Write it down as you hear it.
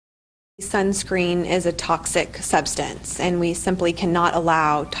Sunscreen is a toxic substance, and we simply cannot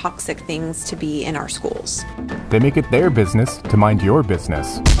allow toxic things to be in our schools. They make it their business to mind your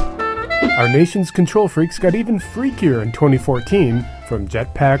business. Our nation's control freaks got even freakier in 2014. From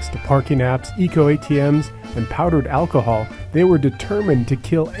jetpacks to parking apps, eco-ATMs, and powdered alcohol, they were determined to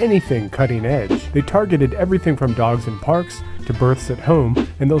kill anything cutting edge. They targeted everything from dogs in parks to births at home,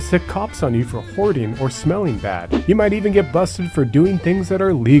 and they'll sick cops on you for hoarding or smelling bad. You might even get busted for doing things that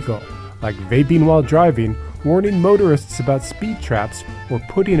are legal, like vaping while driving, warning motorists about speed traps, or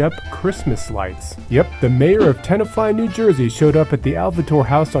putting up Christmas lights. Yep, the mayor of Tenafly, New Jersey showed up at the Alvator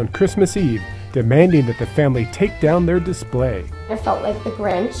house on Christmas Eve, demanding that the family take down their display. I felt like the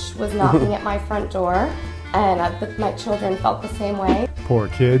Grinch was knocking at my front door, and my children felt the same way. Poor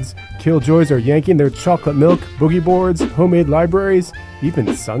kids. Killjoys are yanking their chocolate milk, boogie boards, homemade libraries, even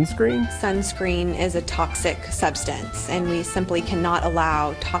sunscreen. Sunscreen is a toxic substance, and we simply cannot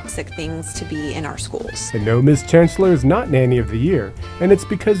allow toxic things to be in our schools. And no, Ms. Chancellor is not Nanny of the Year, and it's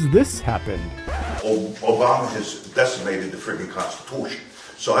because this happened. Obama has decimated the friggin' Constitution.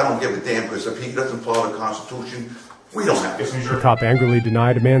 So I don't give a damn, because if he doesn't follow the Constitution, we don't have to. The cop angrily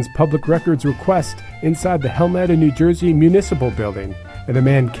denied a man's public records request inside the Helmetta, New Jersey municipal building, and the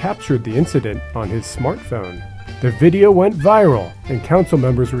man captured the incident on his smartphone. The video went viral, and council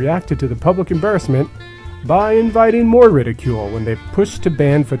members reacted to the public embarrassment by inviting more ridicule when they pushed to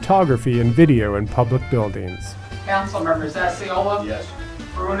ban photography and video in public buildings. Council members, Osceola? Yes.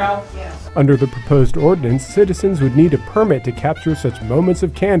 Bruno? Yes. Under the proposed ordinance, citizens would need a permit to capture such moments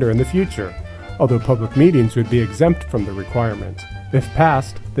of candor in the future, although public meetings would be exempt from the requirement. If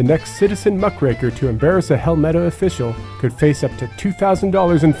passed, the next citizen muckraker to embarrass a Helmetta official could face up to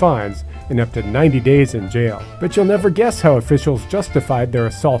 $2,000 in fines and up to 90 days in jail. But you'll never guess how officials justified their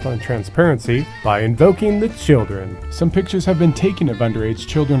assault on transparency: by invoking the children. Some pictures have been taken of underage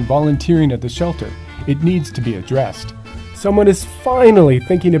children volunteering at the shelter. It needs to be addressed. Someone is finally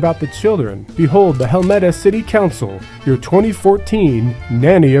thinking about the children. Behold the Helmetta City Council, your 2014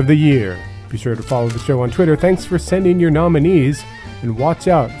 Nanny of the Year. Be sure to follow the show on Twitter. Thanks for sending your nominees, and watch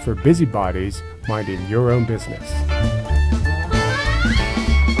out for busybodies minding your own business.